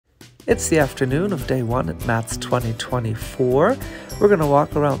It's the afternoon of day one at MATS 2024. We're going to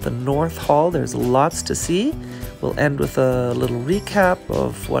walk around the North Hall. There's lots to see. We'll end with a little recap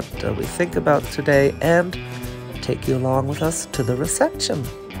of what we think about today and take you along with us to the reception.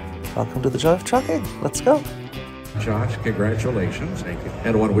 Welcome to the Joy of Trucking. Let's go. Josh, congratulations. Thank you.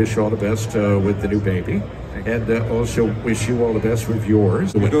 And I want to wish you all the best with the new baby. And also wish you all the best with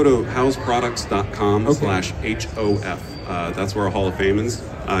yours. We go to houseproducts.com/HOF. That's where our Hall of Fame is.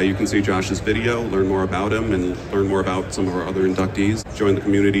 You can see Josh's video, learn more about him, and learn more about some of our other inductees. Join the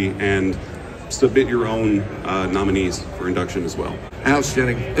community and submit your own nominees for induction as well.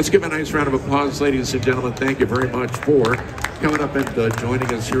 Outstanding. Let's give a nice round of applause, ladies and gentlemen. Thank you very much for coming up and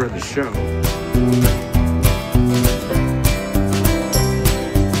joining us here on the show.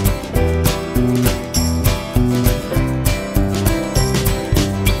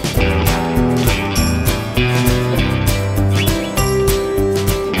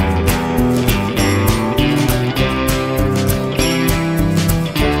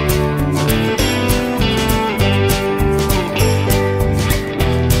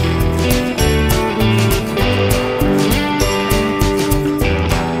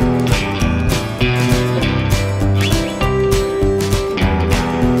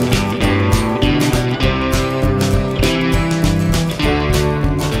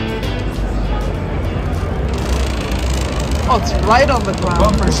 Oh, it's right on the ground.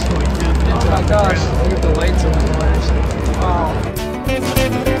 Bumpers. Oh my gosh. Look at the lights on the corners. Wow.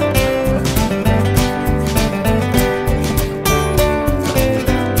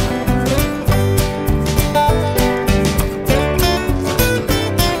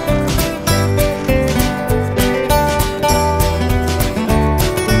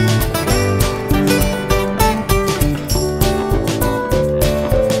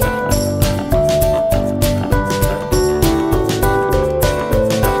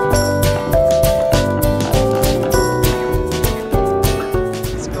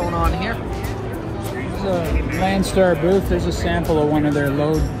 Landstar booth, there's a sample of one of their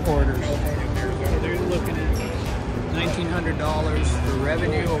load orders. So they're looking at $1,900 for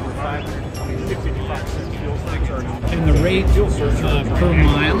revenue over 555 cents fuel surcharge. And the rate per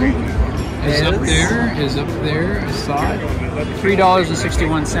mile is up there. I saw it.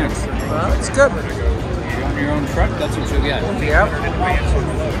 $3.61. Well, it's good. You're on your own truck, that's what you'll get. Yep.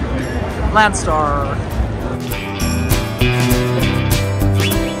 Landstar.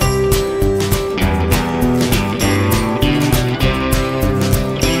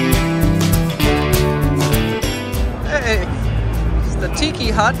 Tiki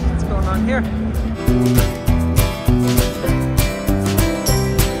hut. What's going on here?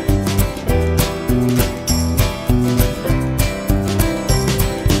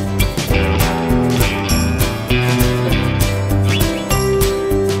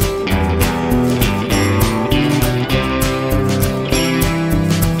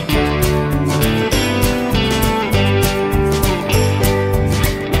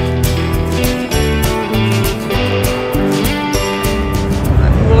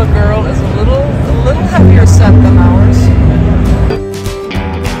 Heavier set than ours.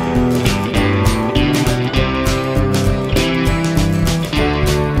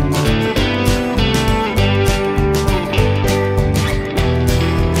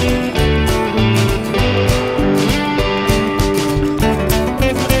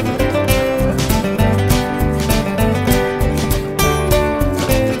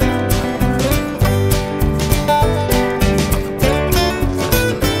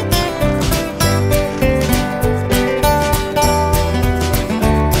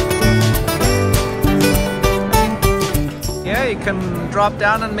 Drop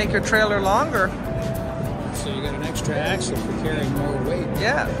down and make your trailer longer. So you got an extra axle for carrying more weight.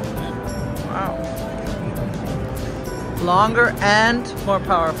 Yeah. Wow. Longer and more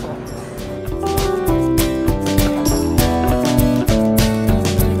powerful.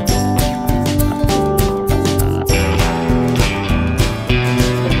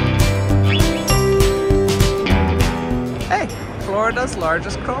 Hey, Florida's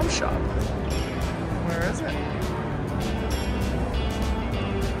largest chrome shop. Where is it?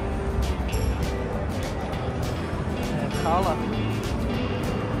 Kala.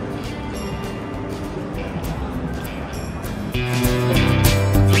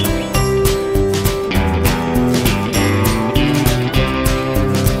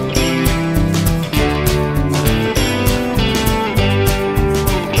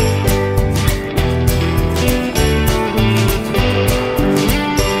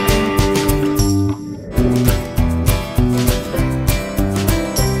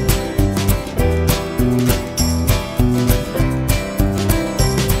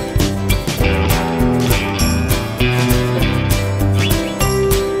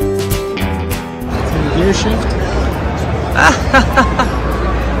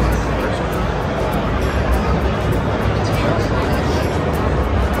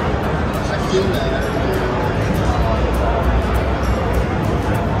 Oh,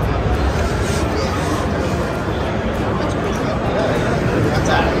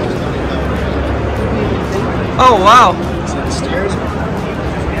 wow. See the stairs?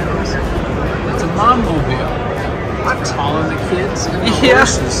 It's a mom mobile. What? Hauling the kids and the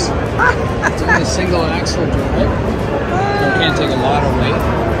horses. It's only a single axle drive. So it can't take a lot of weight.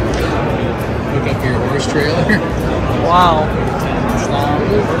 Hook up your horse trailer. Wow.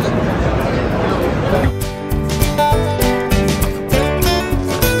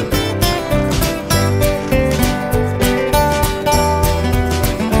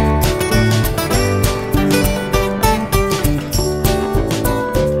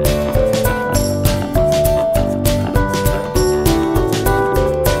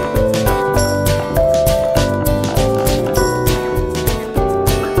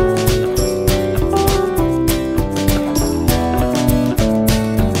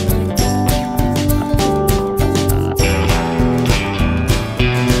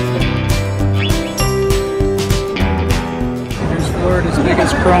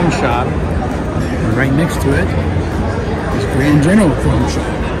 Biggest chrome shop, and right next to it is Grand General Chrome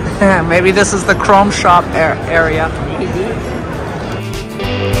Shop. Maybe this is the chrome shop area. Maybe.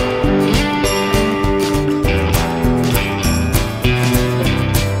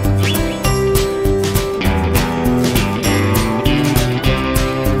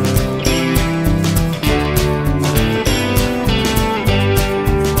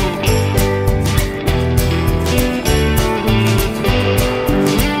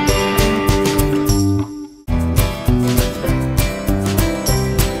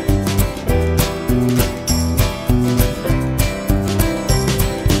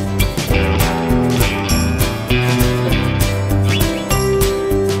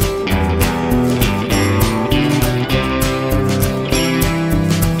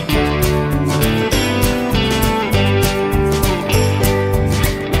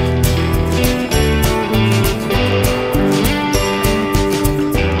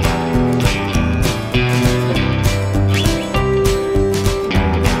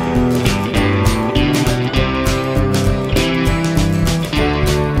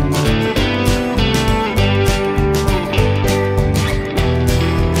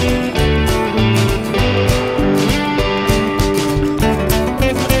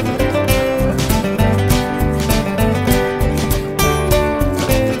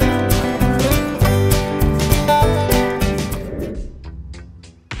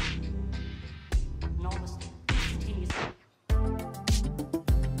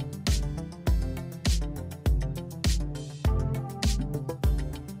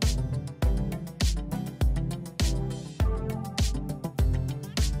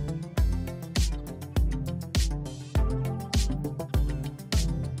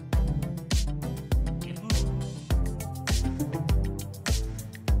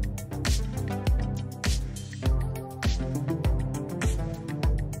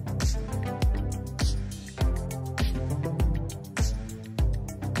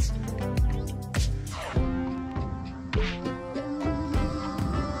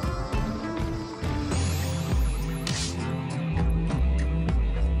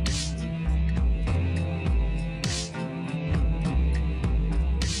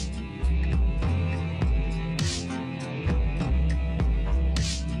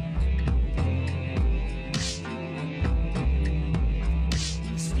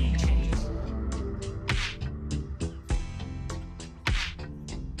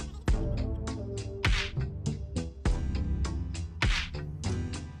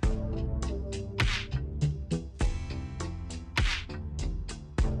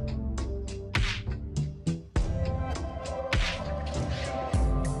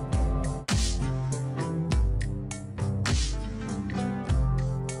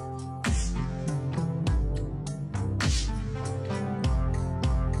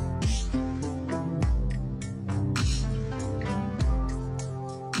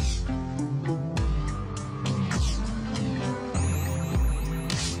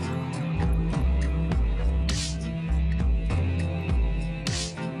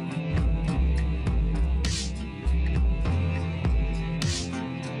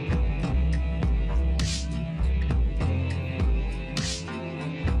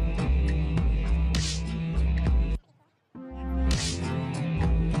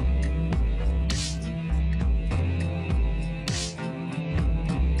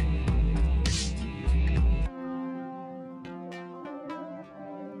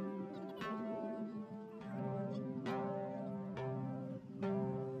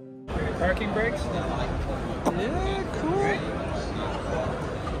 Parking brakes? Yeah, cool.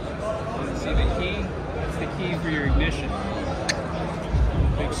 See for your ignition.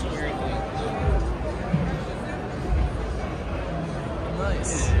 Big square thing.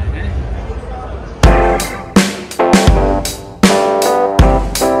 Nice. Yeah.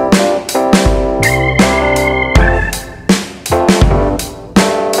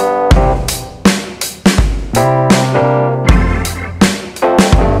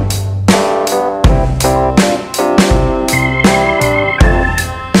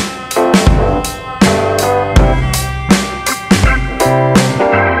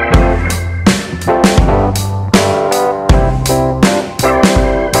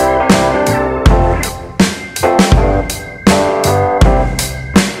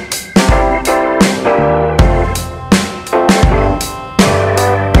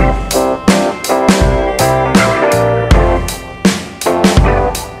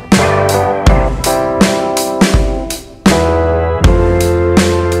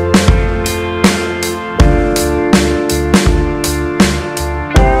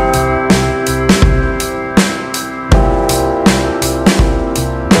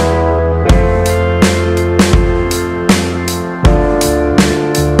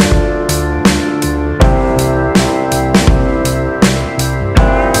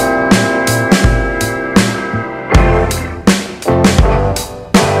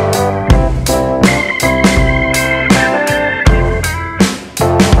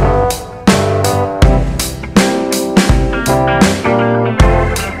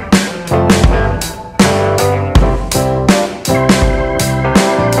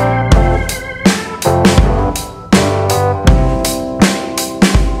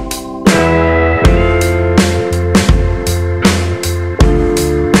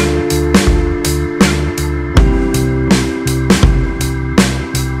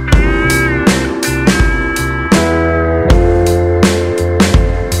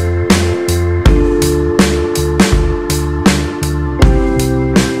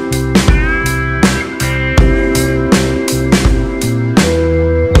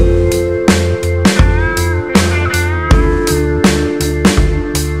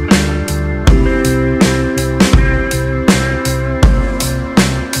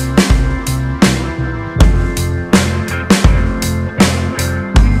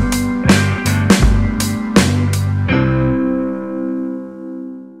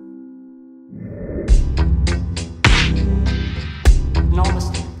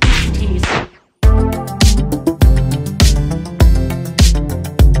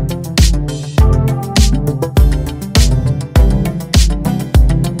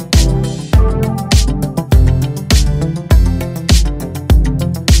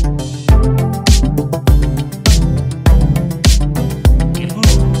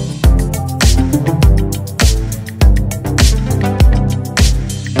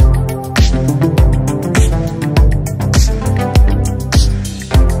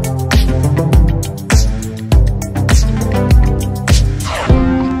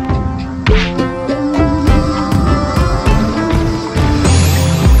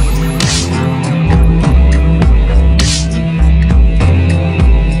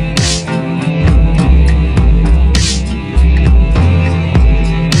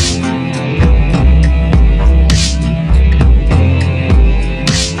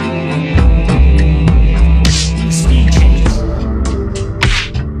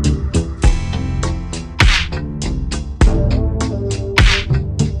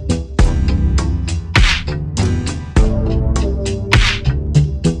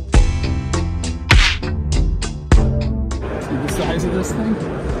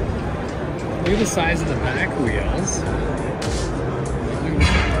 Look at the size of the back wheels. Look at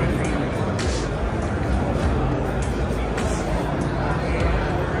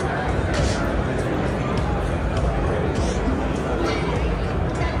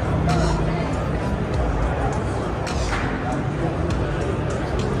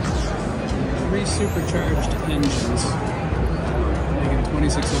the three supercharged engines making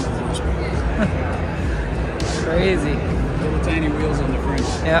 2,600 horsepower. Crazy. Little tiny wheels on the front.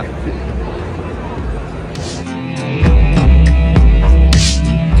 Yeah.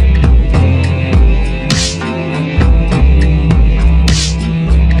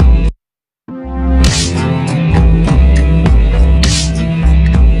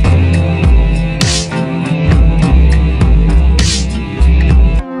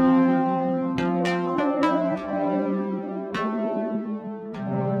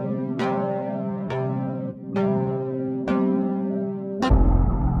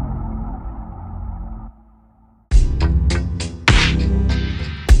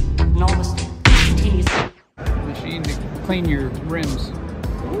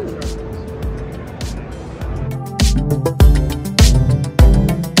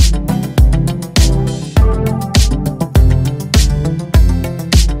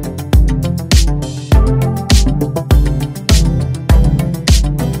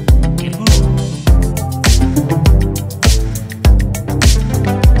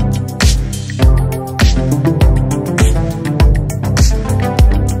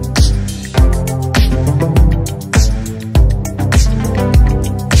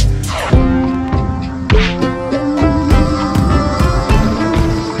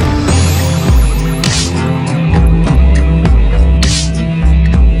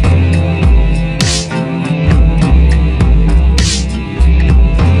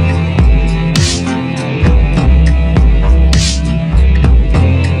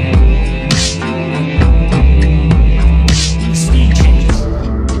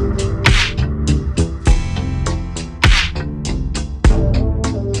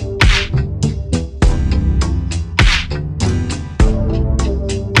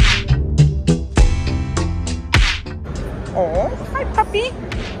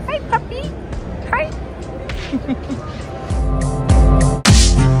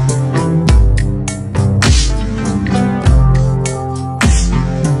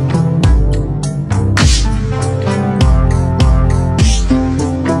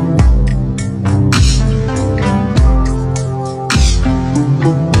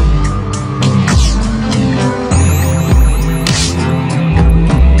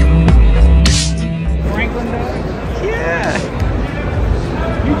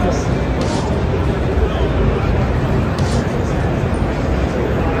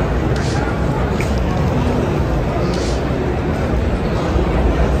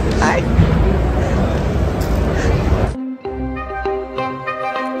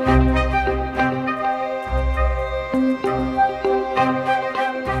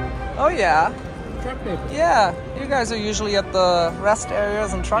 yeah. Truck paper. Yeah, you guys are usually at the rest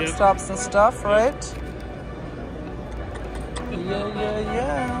areas and truck stops and stuff, right?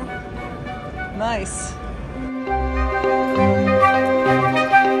 Yeah. Nice.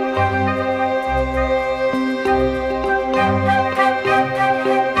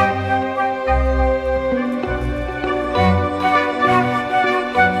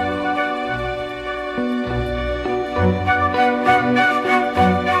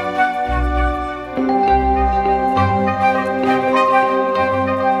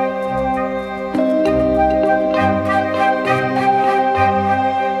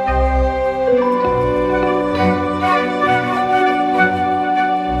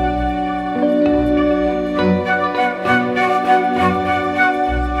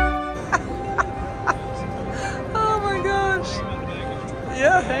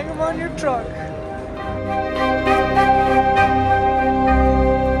 Hang them on your truck.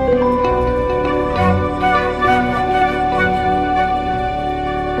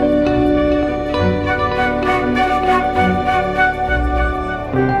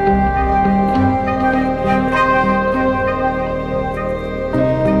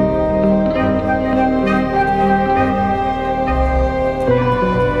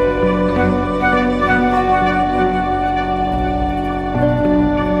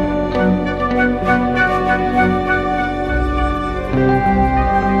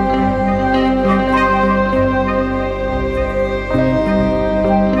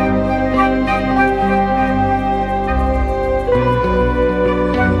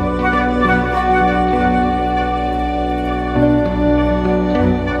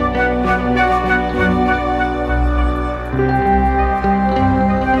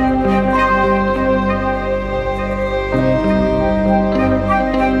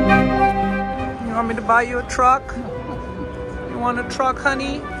 Buy you a truck? You want a truck,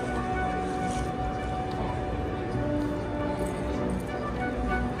 honey?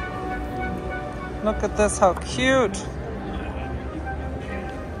 Look at this, how cute.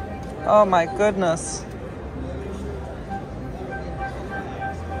 Oh my goodness.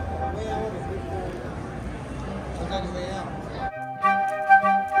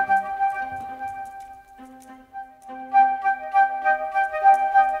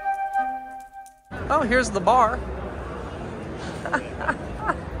 Oh, here's the bar.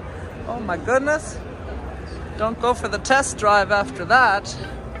 Oh my goodness. Don't go for the test drive after that.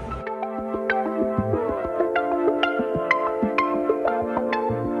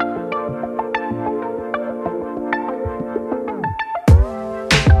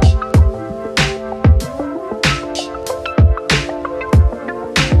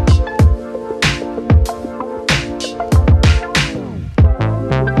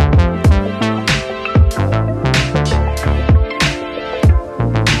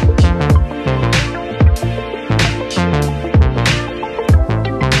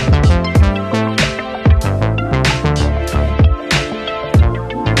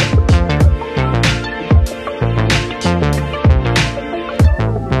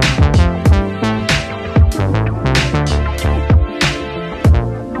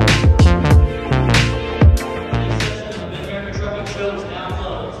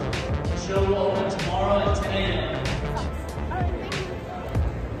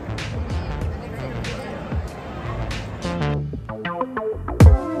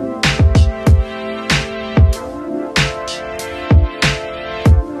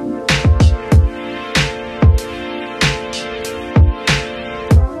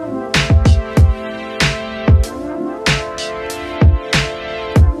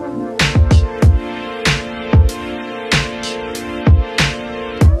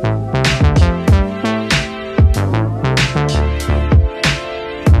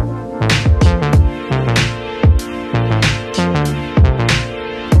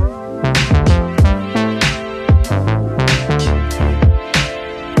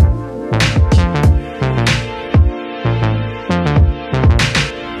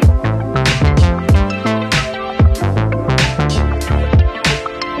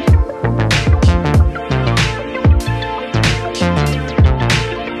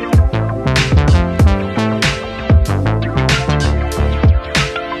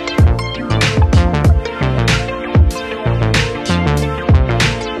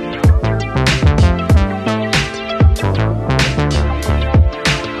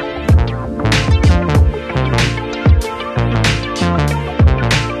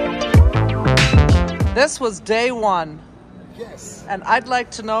 This was day one. Yes. And I'd like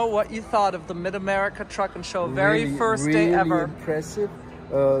to know what you thought of the Mid-America Truck and Show. Very first day ever. Really impressive.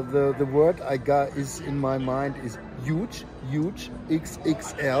 The word I got is in my mind is huge,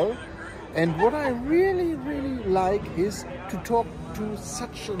 XXL. And what I really like is to talk to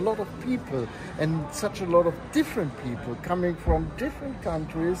such a lot of people and such a lot of different people coming from different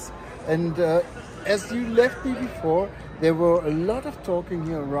countries. And as you left me before, there were a lot of talking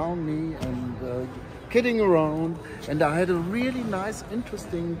here around me and kidding around. And I had a really nice,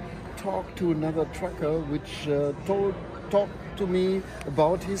 interesting talk to another trucker, which talked to me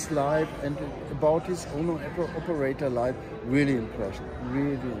about his life and about his owner-operator life. Really impressive,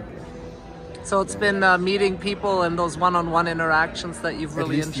 really impressive. So it's been meeting people and those one-on-one interactions that you've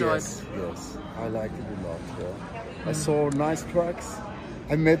really enjoyed. Yes, I liked it a lot. Yeah. I saw nice trucks,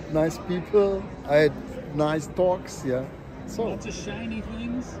 I met nice people, I had nice talks. Yeah, so lots of shiny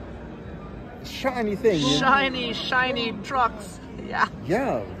things. Shiny thing. Shiny trucks. Yeah.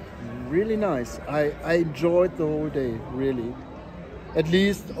 Yeah, really nice. I enjoyed the whole day, really. At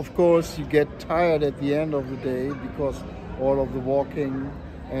least, of course, you get tired at the end of the day because all of the walking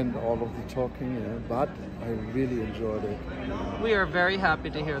and all of the talking, yeah, but I really enjoyed it. We are very happy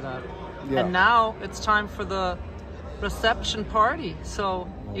to hear that. Yeah. And now it's time for the reception party. So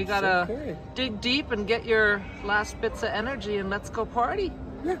you gotta dig deep and get your last bits of energy and let's go party.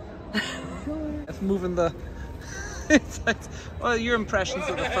 Yeah. It's moving the... It's like, well, your impressions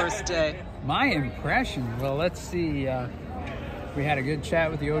of the first day. My impression? Well, let's see. We had a good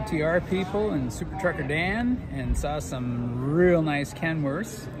chat with the OTR people and Super Trucker Dan and saw some real nice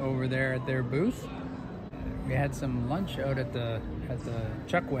Kenworths over there at their booth. We had some lunch out at the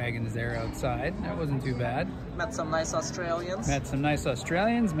chuck wagons there outside. That wasn't too bad. Met some nice Australians. Met some nice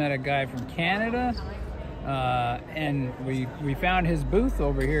Australians. Met a guy from Canada. And we found his booth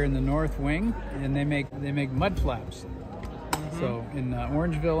over here in the North Wing, and they make mud flaps. So in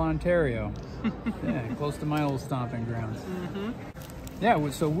Orangeville, Ontario, yeah, close to my old stomping grounds. Yeah,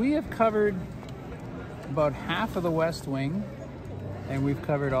 so we have covered about half of the West Wing, and we've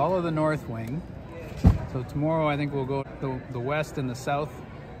covered all of the North Wing. So tomorrow I think we'll go to the West and the South.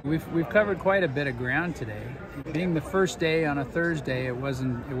 We've covered quite a bit of ground today. Being the first day on a Thursday, it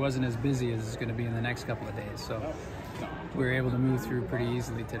wasn't as busy as it's going to be in the next couple of days. So we were able to move through pretty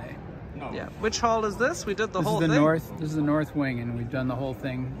easily today. Yeah. Which hall is this? We did the whole thing. This is the North Wing, and we've done the whole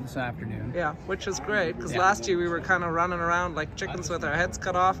thing this afternoon. Yeah, which is great because last year we were kind of running around like chickens with our heads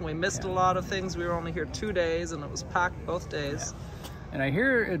cut off, and we missed a lot of things. We were only here 2 days, and it was packed both days. Yeah. And I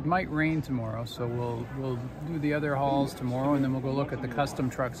hear it might rain tomorrow, so we'll do the other halls tomorrow, and then we'll go look at the custom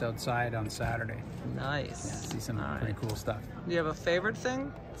trucks outside on Saturday. Nice. Yeah, see some pretty cool stuff. Do you have a favorite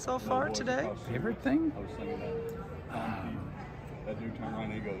thing so far today? Favorite thing?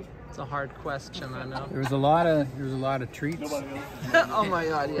 It's a hard question, I know. There was a lot of treats. Oh my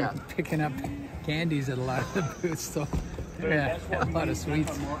God, yeah. Picking up candies at a lot of the booths, so yeah, a lot of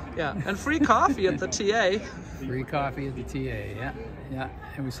sweets. Yeah, and free coffee at the TA. Free coffee at the TA, yeah.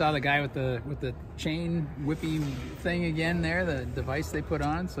 And we saw the guy with the chain whippy thing again there, the device they put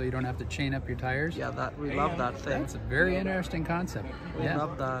on, so you don't have to chain up your tires. Yeah, we love that thing. It's a very interesting concept. We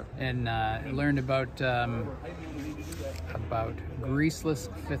love that. And learned about greaseless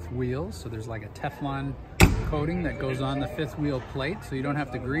fifth wheels. So there's like a Teflon coating that goes on the fifth wheel plate, so you don't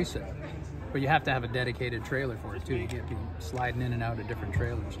have to grease it. But you have to have a dedicated trailer for it too. You can't be sliding in and out of different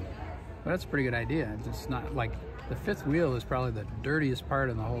trailers. But that's a pretty good idea. It's not like the fifth wheel is probably the dirtiest part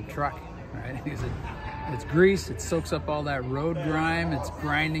in the whole truck, right? Because it's grease, it soaks up all that road grime, it's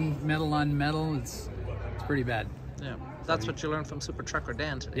grinding metal on metal. It's pretty bad. Yeah, that's what you learned from Super Trucker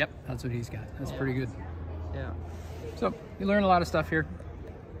Dan today. Yep, that's what he's got. That's pretty good. Yeah. So you learn a lot of stuff here.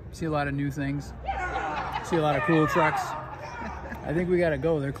 See a lot of new things. See a lot of cool trucks. I think we gotta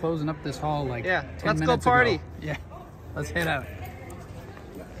go. They're closing up this hall like 10 minutes ago. Let's go party. Yeah, let's head out.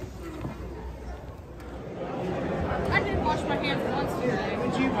 I did wash my hands once today.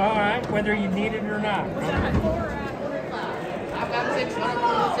 Would you? All right, whether you need it or not. I've got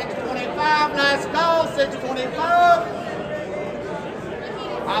 625. Let's go, 625.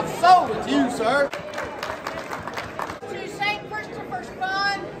 I've sold it to you, sir. To St. Christopher's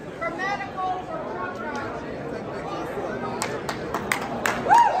Fund for medical for truck drivers.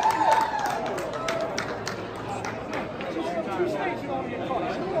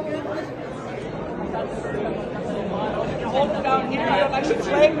 Hold it down here. I don't actually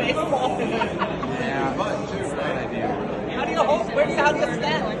play baseball. Yeah, but too, right? How do you hold? How do you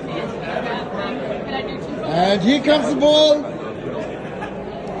stand? And here comes the ball.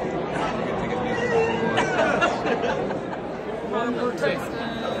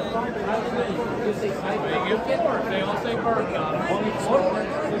 They all say Parrott on them.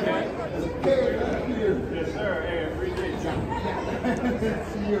 Yes, sir. Hey, I appreciate you.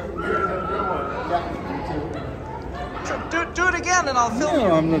 Do it again and I'll film you.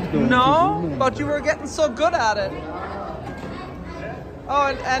 No, I'm not going to. No? But you were getting so good at it. Oh,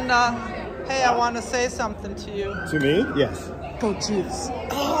 and hey, I want to say something to you. To me? Yes. Go Chiefs.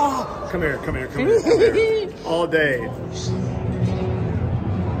 Oh. Come here, come here, come here, come here. All day.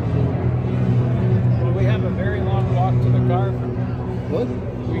 Well, we have a very long walk to the car. What?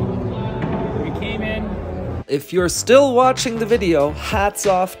 We came in. If you're still watching the video, hats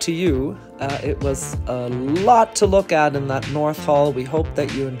off to you. It was a lot to look at in that North Hall. We hope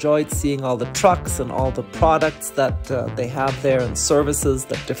that you enjoyed seeing all the trucks and all the products that they have there and services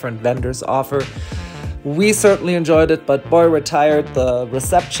that different vendors offer. We certainly enjoyed it, but boy, we're tired. The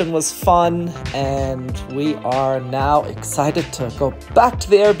reception was fun, and we are now excited to go back to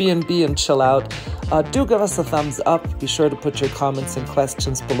the Airbnb and chill out. Do give us a thumbs up. Be sure to put your comments and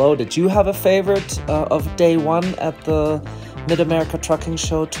questions below. Did you have a favorite of day one at the Mid-America Trucking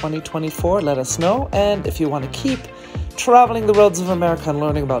Show 2024? Let us know. And if you want to keep traveling the roads of America and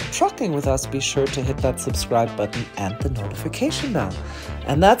learning about trucking with us, be sure to hit that subscribe button and the notification bell.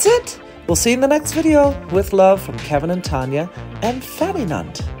 And that's it. We'll see you in the next video. With love from Kevin and Tanya and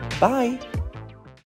Ferdinand. Bye.